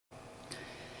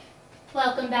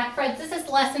Welcome back, friends. This is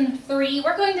lesson 3.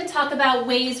 We're going to talk about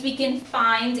ways we can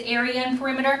find area and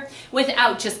perimeter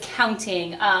without just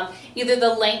counting either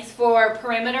the length for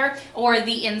perimeter or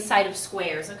the inside of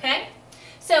squares, okay?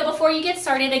 So before you get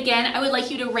started, again, I would like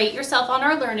you to rate yourself on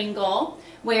our learning goal.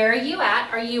 Where are you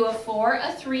at? Are you a 4,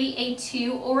 a 3, a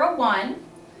 2, or a 1?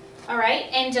 All right,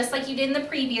 and just like you did in the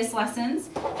previous lessons,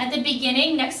 at the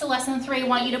beginning, next to lesson 3, I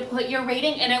want you to put your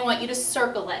rating and I want you to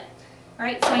circle it. All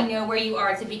right, so I know where you are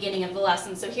at the beginning of the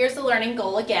lesson. So here's the learning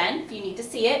goal again, if you need to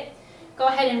see it. Go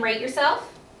ahead and rate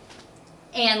yourself,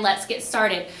 and let's get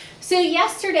started. So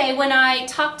yesterday when I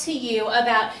talked to you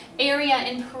about area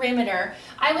and perimeter,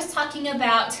 I was talking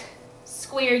about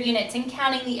square units and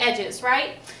counting the edges,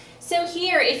 right? So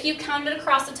here, if you counted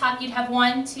across the top, you'd have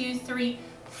 1, 2, 3,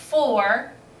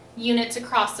 4 units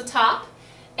across the top,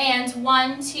 and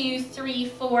 1, 2, 3,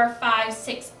 4, 5,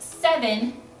 6,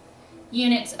 7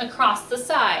 units across the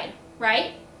side,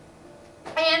 right?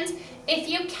 And if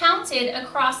you counted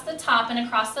across the top and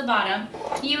across the bottom,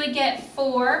 you would get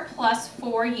 4 plus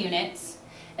 4 units.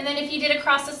 And then if you did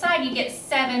across the side, you get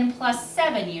 7 plus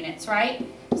 7 units, right?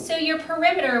 So your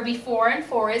perimeter would be 4 and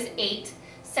 4 is 8,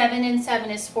 7 and 7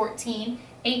 is 14,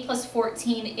 8 plus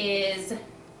 14 is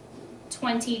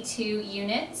 22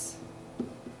 units.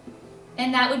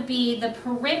 And that would be the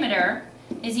perimeter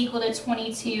is equal to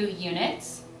 22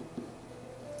 units.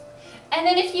 And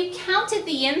then if you counted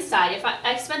the inside, if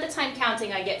I spent the time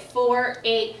counting, I get 4,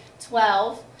 8,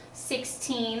 12,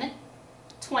 16,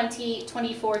 20,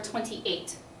 24,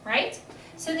 28, right?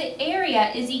 So the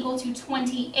area is equal to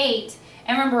 28.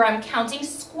 And remember, I'm counting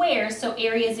squares, so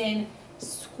area is in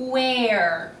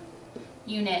square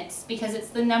units because it's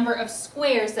the number of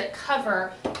squares that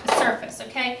cover the surface,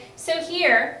 okay? So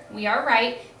here, we are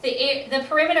right. The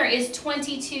perimeter is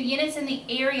 22 units and the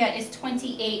area is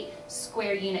 28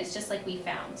 square units, just like we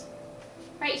found.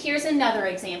 Right, here's another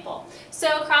example.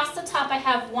 So across the top I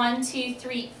have 1, 2,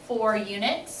 3, 4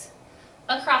 units.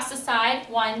 Across the side,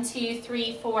 1, 2,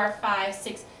 3, 4, 5,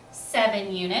 6,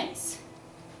 7 units.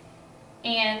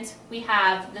 And we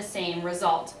have the same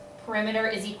result. Perimeter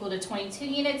is equal to 22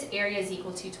 units, area is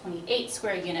equal to 28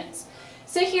 square units.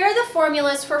 So here are the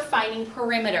formulas for finding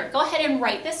perimeter. Go ahead and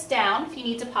write this down. If you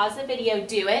need to pause the video,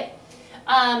 do it.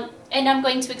 And I'm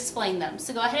going to explain them.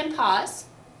 So go ahead and pause.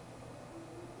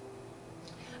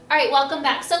 All right, welcome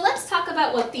back. So let's talk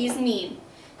about what these mean.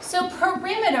 So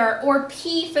perimeter, or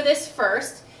P for this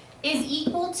first, is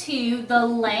equal to the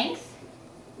length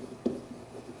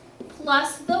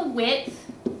plus the width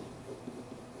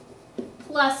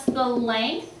plus the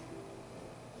length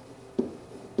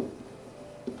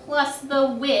plus the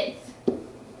width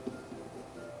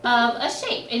of a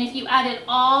shape. And if you added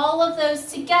all of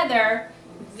those together,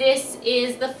 this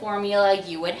is the formula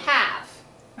you would have.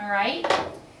 All right?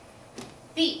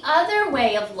 The other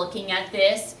way of looking at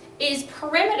this is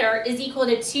perimeter is equal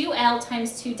to 2L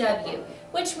times 2W,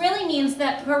 which really means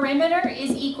that perimeter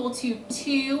is equal to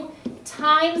 2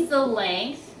 times the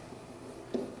length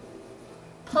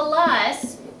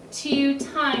plus 2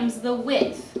 times the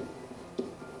width.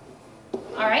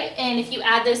 All right, and if you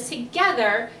add those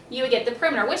together, you would get the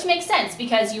perimeter, which makes sense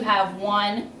because you have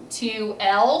 1, 2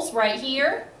 L's right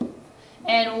here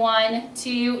and 1,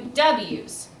 2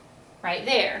 W's right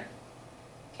there.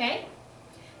 Okay?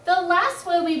 The last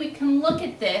way we can look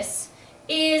at this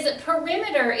is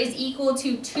perimeter is equal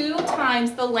to 2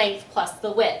 times the length plus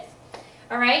the width.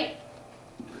 All right?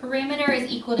 Perimeter is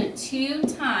equal to 2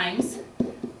 times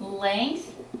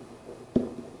length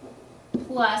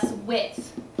plus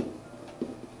width,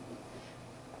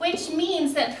 which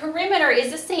means that perimeter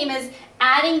is the same as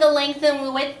adding the length and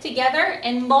the width together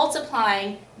and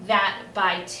multiplying that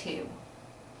by 2.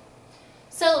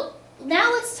 So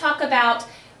now let's talk about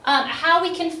how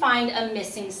we can find a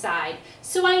missing side.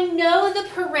 So I know the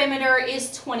perimeter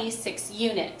is 26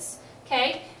 units,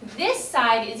 okay? This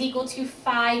side is equal to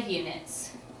 5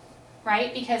 units,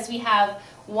 right? Because we have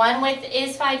one width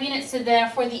is 5 units, so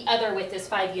therefore the other width is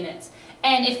 5 units.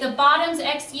 And if the bottom's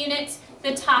X units,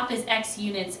 the top is X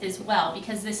units as well,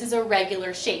 because this is a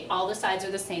regular shape. All the sides are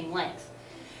the same length.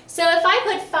 So if I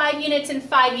put 5 units and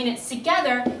 5 units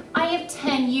together, I have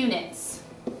 10 units.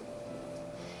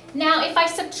 Now if I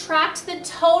subtract the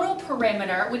total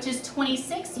perimeter, which is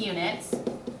 26 units,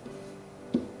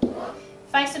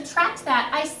 if I subtract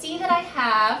that, I see that I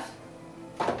have,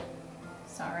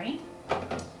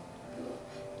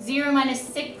 0 minus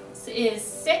 6 is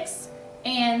 6,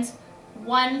 and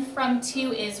 1 from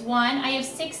 2 is 1. I have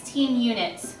 16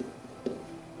 units.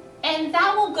 And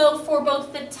that will go for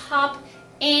both the top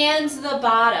and the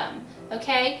bottom.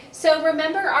 Okay, so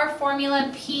remember our formula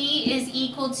P is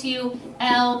equal to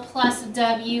L plus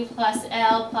W plus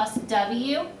L plus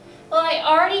W? Well, I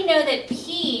already know that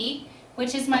P,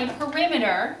 which is my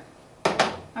perimeter,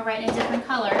 I'll write in a different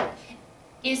color,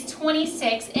 is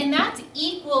 26, and that's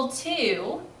equal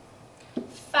to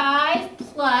 5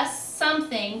 plus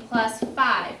something plus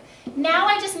 5. Now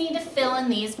I just need to fill in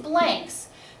these blanks.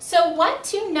 So what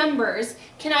two numbers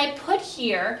can I put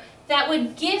here that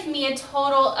would give me a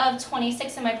total of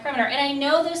 26 in my perimeter? And I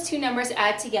know those two numbers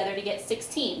add together to get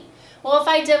 16. Well, if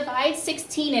I divide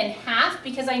 16 in half,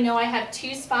 because I know I have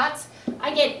two spots,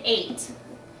 I get 8.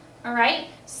 All right,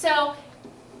 so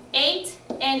 8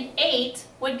 and 8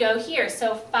 would go here.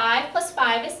 So 5 plus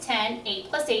 5 is 10, 8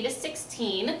 plus 8 is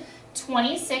 16,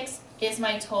 26 is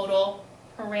my total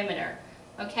perimeter.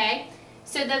 Okay,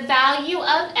 so the value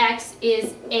of X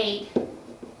is 8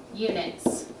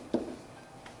 units.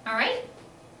 All right,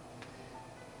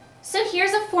 so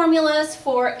here's the formulas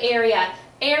for area.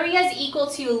 Area is equal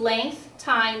to length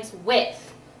times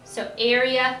width. So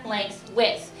area, length,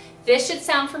 width. This should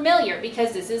sound familiar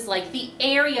because this is like the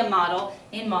area model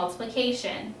in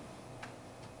multiplication.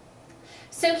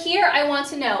 So here I want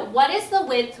to know, what is the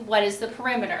width, what is the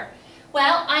perimeter?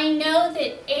 Well, I know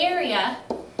that area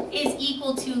is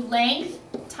equal to length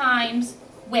times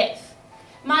width.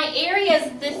 My area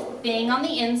is this thing on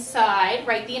the inside,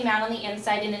 right? The amount on the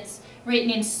inside, and it's written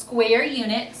in square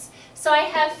units. So I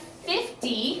have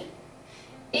 50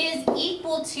 is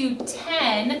equal to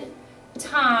 10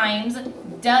 times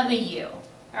W.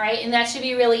 All right, and that should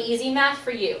be really easy math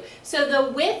for you. So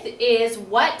the width is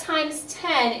what times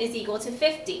 10 is equal to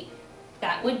 50?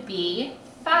 That would be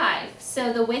 5.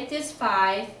 So the width is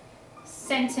 5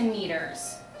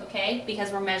 centimeters. Okay,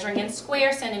 because we're measuring in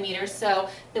square centimeters, so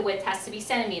the width has to be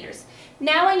centimeters.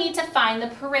 Now I need to find the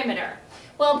perimeter.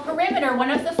 Well, perimeter, one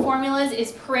of the formulas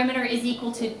is perimeter is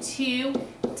equal to 2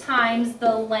 times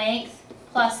the length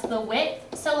plus the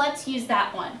width, so let's use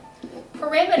that one.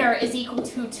 Perimeter is equal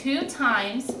to 2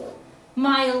 times,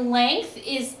 my length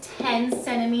is 10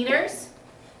 centimeters,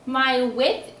 my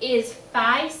width is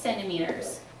 5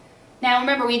 centimeters. Now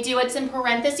remember, we do what's in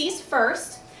parentheses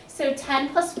first. So 10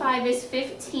 plus 5 is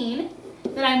 15.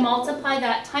 Then I multiply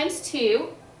that times 2.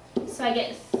 So I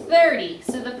get 30.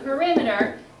 So the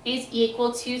perimeter is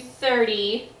equal to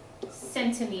 30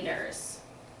 centimeters.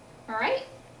 All right?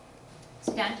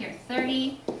 So down here,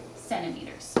 30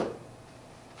 centimeters.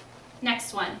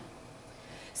 Next one.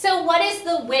 So what is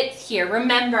the width here?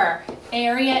 Remember,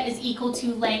 area is equal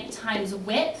to length times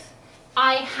width.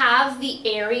 I have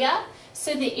the area.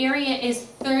 So the area is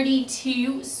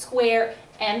 32 square.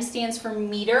 M stands for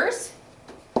meters,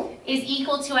 is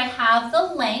equal to, I have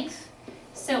the length,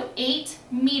 so 8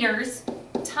 meters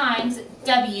times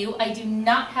W. I do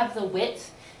not have the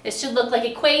width. This should look like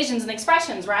equations and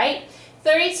expressions, right?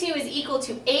 32 is equal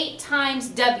to 8 times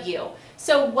W.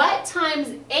 So what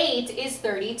times 8 is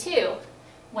 32?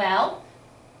 Well,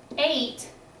 8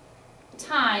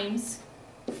 times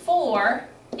 4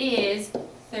 is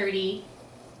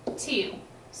 32.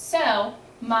 So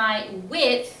my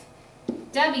width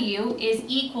W is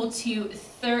equal to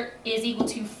 4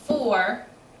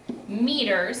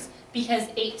 meters because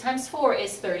 8 times 4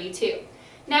 is 32.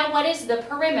 Now what is the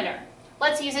perimeter?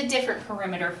 Let's use a different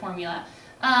perimeter formula.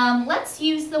 Let's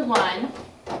use the one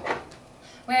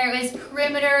where it was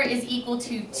perimeter is equal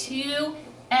to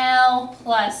 2L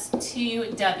plus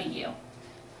 2W.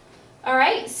 All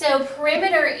right, so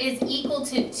perimeter is equal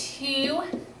to 2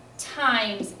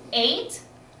 times 8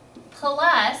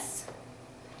 plus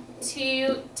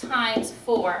 2 times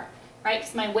 4, right?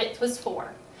 Because my width was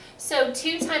 4. So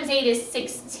 2 times 8 is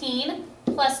 16,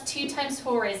 plus 2 times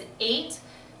 4 is 8.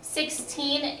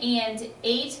 16 and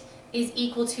 8 is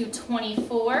equal to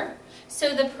 24.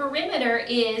 So the perimeter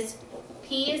is,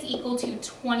 P is equal to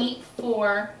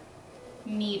 24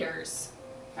 meters.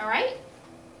 All right?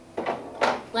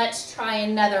 Let's try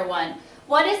another one.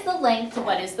 What is the length,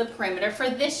 what is the perimeter for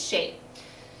this shape?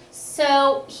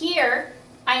 So here,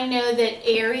 I know that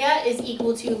area is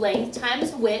equal to length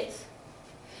times width.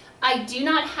 I do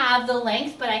not have the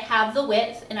length, but I have the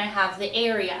width and I have the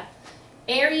area.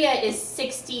 Area is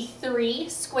 63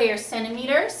 square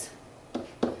centimeters.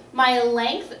 My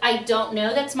length, I don't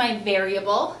know, that's my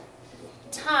variable,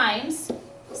 times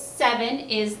 7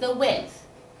 is the width.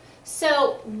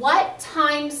 So what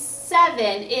times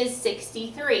 7 is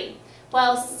 63?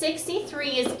 Well, 63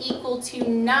 is equal to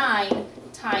 9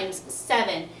 times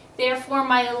 7. Therefore,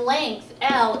 my length,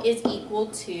 L, is equal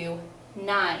to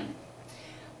 9.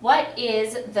 what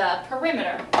is the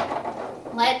perimeter?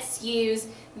 Let's use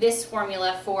this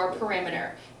formula for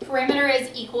perimeter. Perimeter is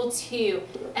equal to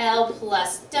L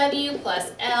plus W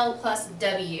plus L plus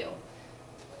W.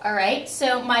 All right,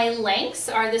 so my lengths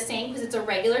are the same because it's a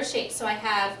regular shape. So I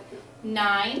have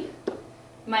 9.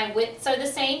 My widths are the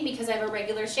same because I have a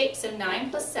regular shape. So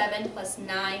 9 plus 7 plus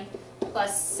 9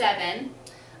 plus 7.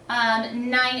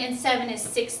 9 and 7 is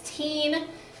 16.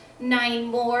 9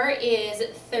 more is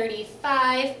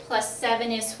 35 plus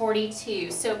 7 is 42.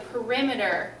 So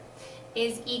perimeter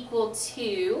is equal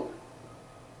to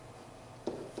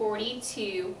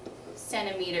 42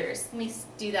 centimeters. Let me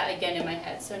do that again in my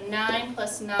head. So 9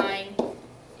 plus 9,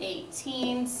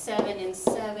 18, 7 and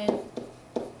 7,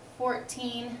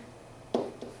 14,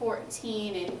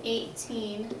 14 and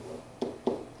 18.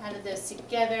 Added those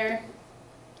together.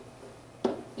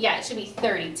 Yeah, it should be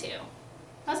 32.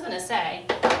 I was going to say.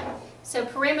 So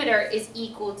perimeter is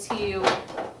equal to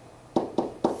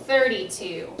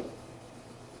 32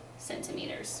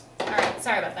 centimeters. All right,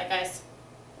 sorry about that, guys.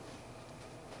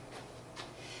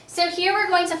 So here we're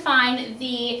going to find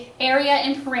the area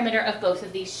and perimeter of both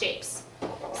of these shapes.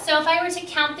 So if I were to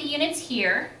count the units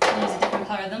here, I'll use a different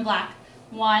color than black.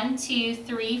 1, 2,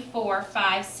 3, 4,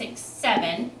 5, 6,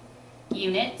 7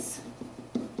 units.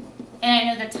 And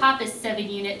I know the top is 7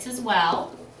 units as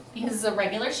well, because it's a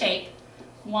regular shape.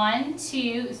 1,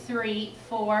 2, 3,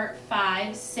 4,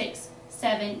 5, 6,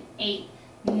 7, 8,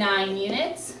 9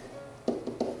 units.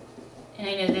 And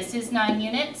I know this is 9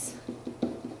 units.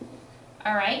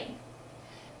 All right.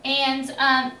 And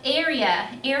area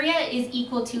is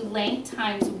equal to length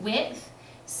times width.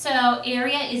 So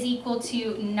area is equal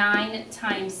to 9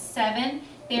 times 7.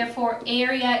 Therefore,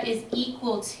 area is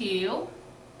equal to,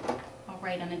 I'll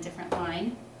write on a different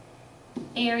line.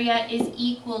 Area is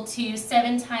equal to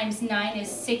 7 times 9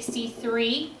 is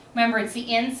 63. Remember, it's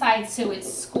the inside, so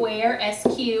it's square,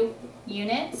 SQ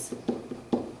units.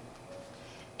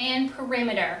 And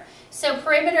perimeter. So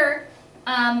perimeter,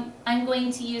 I'm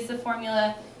going to use the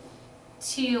formula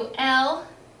 2L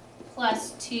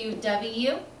plus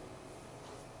 2W.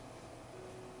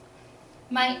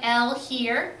 My L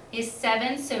here is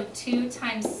 7, so 2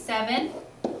 times 7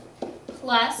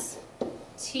 plus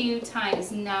 2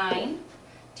 times 9.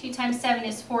 2 times 7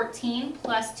 is 14,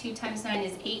 plus 2 times 9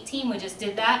 is 18. We just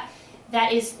did that.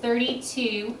 That is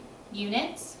 32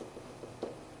 units.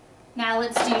 Now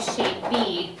let's do shape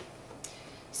B.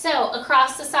 So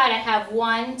across the side I have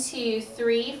 1, 2,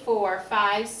 3, 4,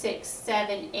 5, 6,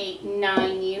 7, 8,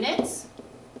 9 units.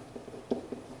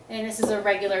 And this is a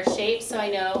regular shape, so I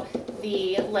know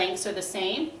the lengths are the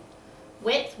same.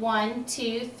 Width, 1,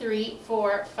 2, 3,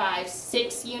 4, 5,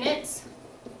 6 units.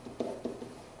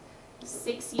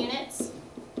 6 units.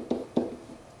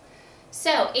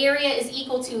 So area is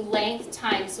equal to length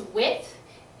times width.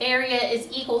 Area is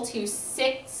equal to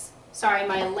 6, sorry,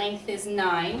 my length is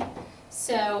 9.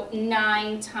 So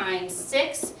 9 times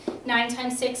 6. 9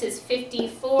 times 6 is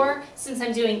 54. Since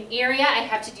I'm doing area, I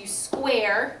have to do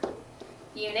square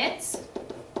units.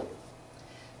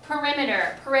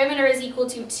 Perimeter. Perimeter is equal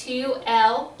to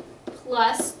 2L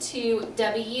plus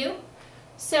 2W.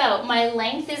 So my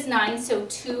length is 9, so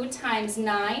 2 times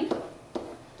 9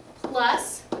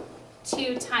 plus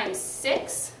 2 times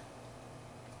 6.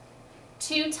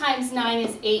 2 times 9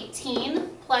 is 18,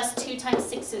 plus 2 times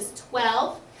 6 is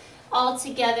 12.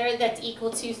 Altogether, that's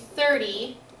equal to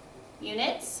 30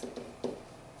 units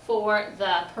for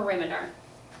the perimeter.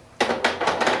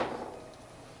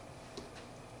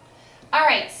 All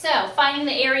right, so finding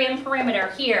the area and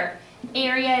perimeter here.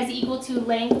 Area is equal to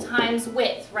length times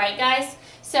width, right guys?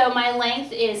 So my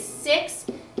length is 6,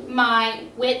 my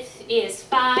width is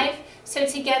 5, so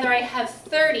together I have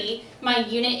 30. My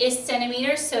unit is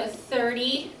centimeters, so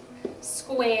 30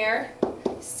 square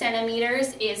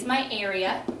centimeters is my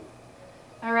area.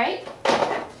 All right?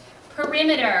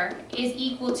 Perimeter is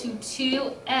equal to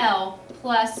 2L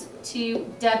plus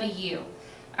 2W.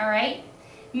 All right?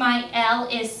 My L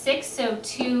is 6, so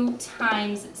 2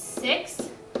 times 6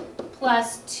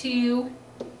 plus 2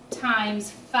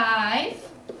 times 5.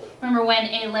 Remember, when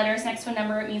a letter is next to a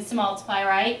number, it means to multiply,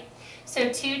 right? So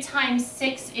 2 times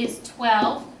 6 is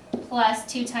 12, plus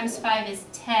 2 times 5 is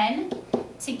 10.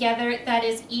 Together, that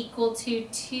is equal to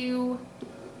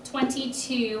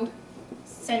 22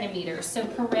 centimeters. So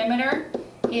perimeter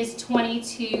is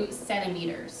 22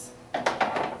 centimeters.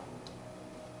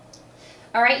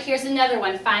 All right, here's another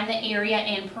one. Find the area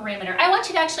and perimeter. I want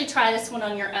you to actually try this one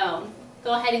on your own.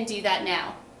 Go ahead and do that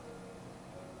now.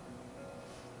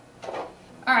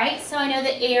 All right, so I know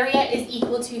the area is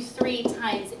equal to 3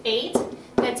 times 8.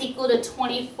 That's equal to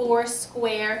 24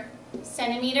 square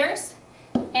centimeters.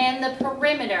 And the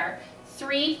perimeter,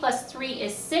 3 plus 3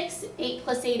 is 6, 8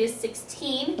 plus 8 is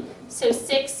 16, so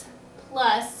 6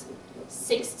 plus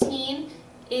 16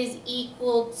 is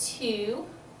equal to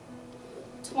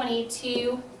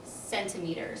 22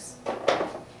 centimeters.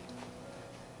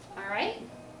 All right.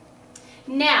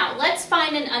 Now, let's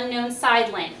find an unknown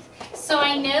side length. So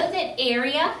I know that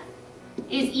area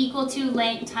is equal to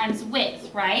length times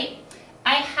width, right?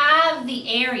 I have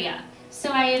the area.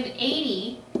 So I have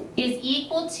 80 is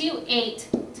equal to 8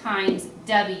 times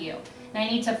W. And I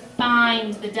need to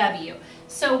find the W.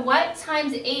 So what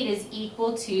times 8 is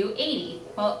equal to 80?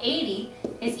 Well, 80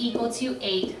 is equal to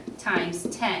 8 times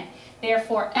 10.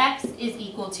 Therefore, X is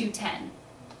equal to 10.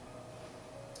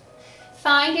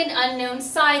 Find an unknown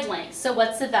side length. So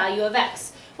what's the value of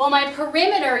X? Well, my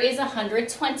perimeter is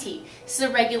 120. This is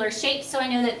a regular shape, so I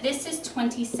know that this is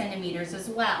 20 centimeters as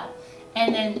well.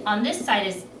 And then on this side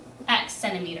is X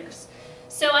centimeters.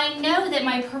 So I know that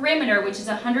my perimeter, which is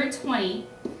 120,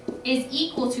 is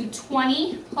equal to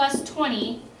 20 plus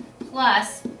 20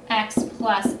 plus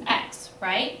X,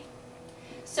 right?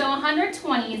 So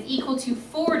 120 is equal to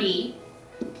 40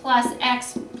 plus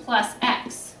X,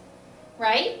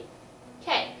 right?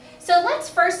 Okay, so let's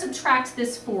first subtract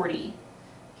this 40.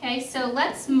 Okay, so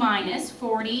let's minus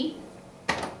 40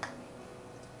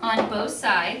 on both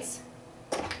sides.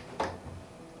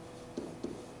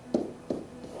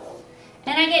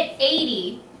 And I get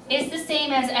 80 is the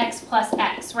same as X plus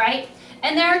X, right?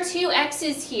 And there are two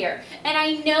X's here. And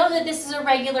I know that this is a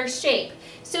regular shape.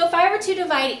 So if I were to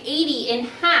divide 80 in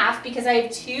half, because I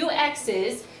have two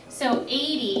X's, so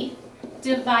 80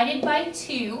 divided by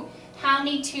 2, how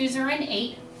many 2's are in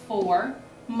 8? 4.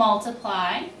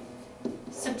 Multiply,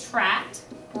 subtract,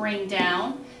 bring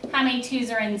down. How many 2's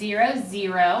are in 0?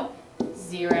 0,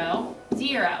 0,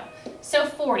 0. So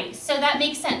 40. So that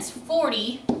makes sense.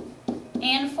 40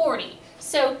 and 40.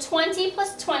 So 20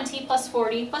 plus 20 plus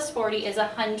 40 plus 40 is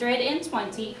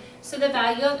 120. So the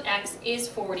value of X is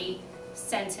 40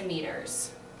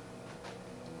 centimeters.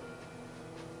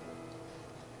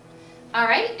 All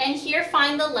right, and here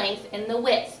find the length and the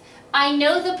width. I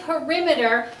know the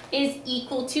perimeter is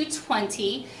equal to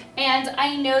 20, and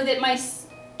I know that my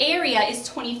area is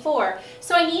 24.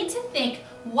 So I need to think,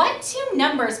 what two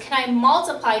numbers can I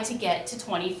multiply to get to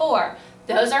 24?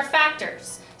 Those are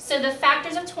factors. So the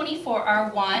factors of 24 are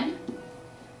 1,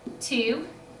 2,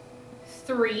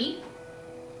 3,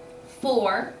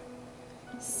 4,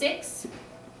 6,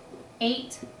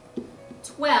 8,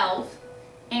 12,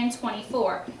 and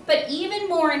 24. But even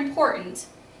more important,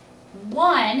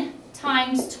 1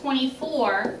 times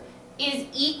 24 is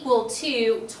equal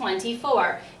to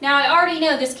 24. Now I already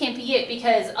know this can't be it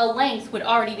because a length would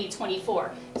already be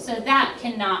 24. So that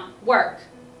cannot work.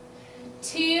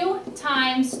 2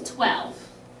 times 12.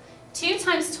 2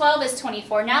 times 12 is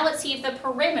 24. Now let's see if the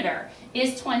perimeter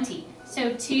is 20.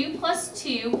 So 2 plus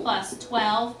 2 plus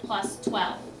 12 plus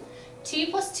 12. 2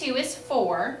 plus 2 is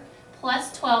 4,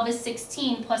 plus 12 is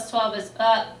 16, plus 12 is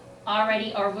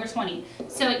already over 20.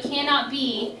 So it cannot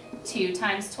be 2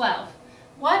 times 12.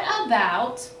 What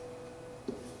about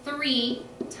 3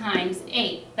 times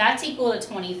 8? That's equal to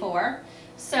 24.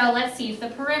 So let's see if the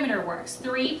perimeter works.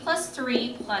 3 plus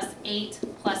 3 plus 8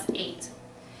 plus 8.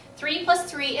 3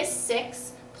 plus 3 is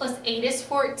 6, plus 8 is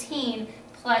 14,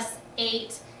 plus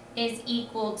 8 is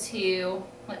equal to,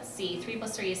 let's see, 3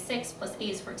 plus 3 is 6, plus 8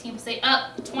 is 14, plus 8,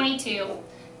 22.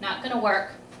 Not going to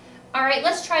work. All right,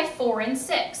 let's try 4 and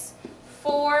 6.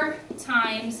 4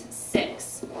 times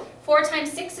 6. 4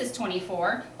 times 6 is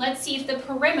 24. Let's see if the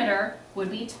perimeter would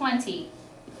be 20.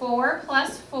 4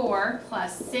 plus 4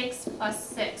 plus 6 plus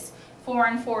 6. 4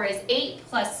 and 4 is 8,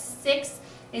 plus 6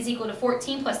 is equal to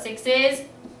 14, plus 6 is,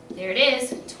 there it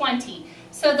is, 20.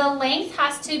 So the length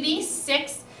has to be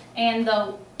 6 and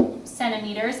the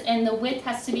centimeters, and the width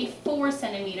has to be 4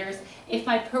 centimeters if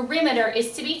my perimeter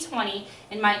is to be 20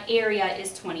 and my area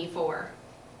is 24.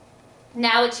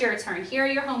 Now it's your turn. Here are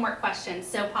your homework questions,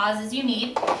 so pause as you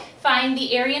need. Find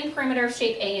the area and perimeter of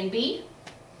shape A and B.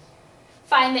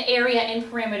 Find the area and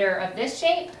perimeter of this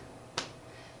shape.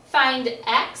 Find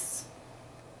X.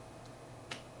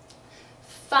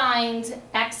 Find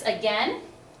X again.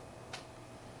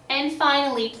 And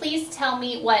finally, please tell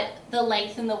me what the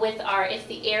length and the width are if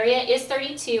the area is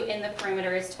 32 and the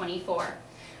perimeter is 24.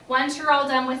 Once you're all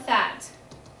done with that,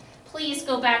 please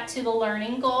go back to the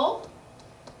learning goal.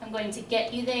 I'm going to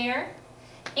get you there.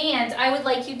 And I would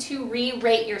like you to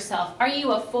re-rate yourself. Are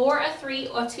you a 4, a 3,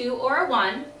 a 2, or a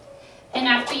 1? And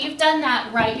after you've done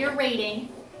that, write your rating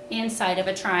inside of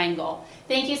a triangle.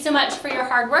 Thank you so much for your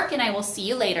hard work, and I will see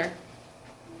you later.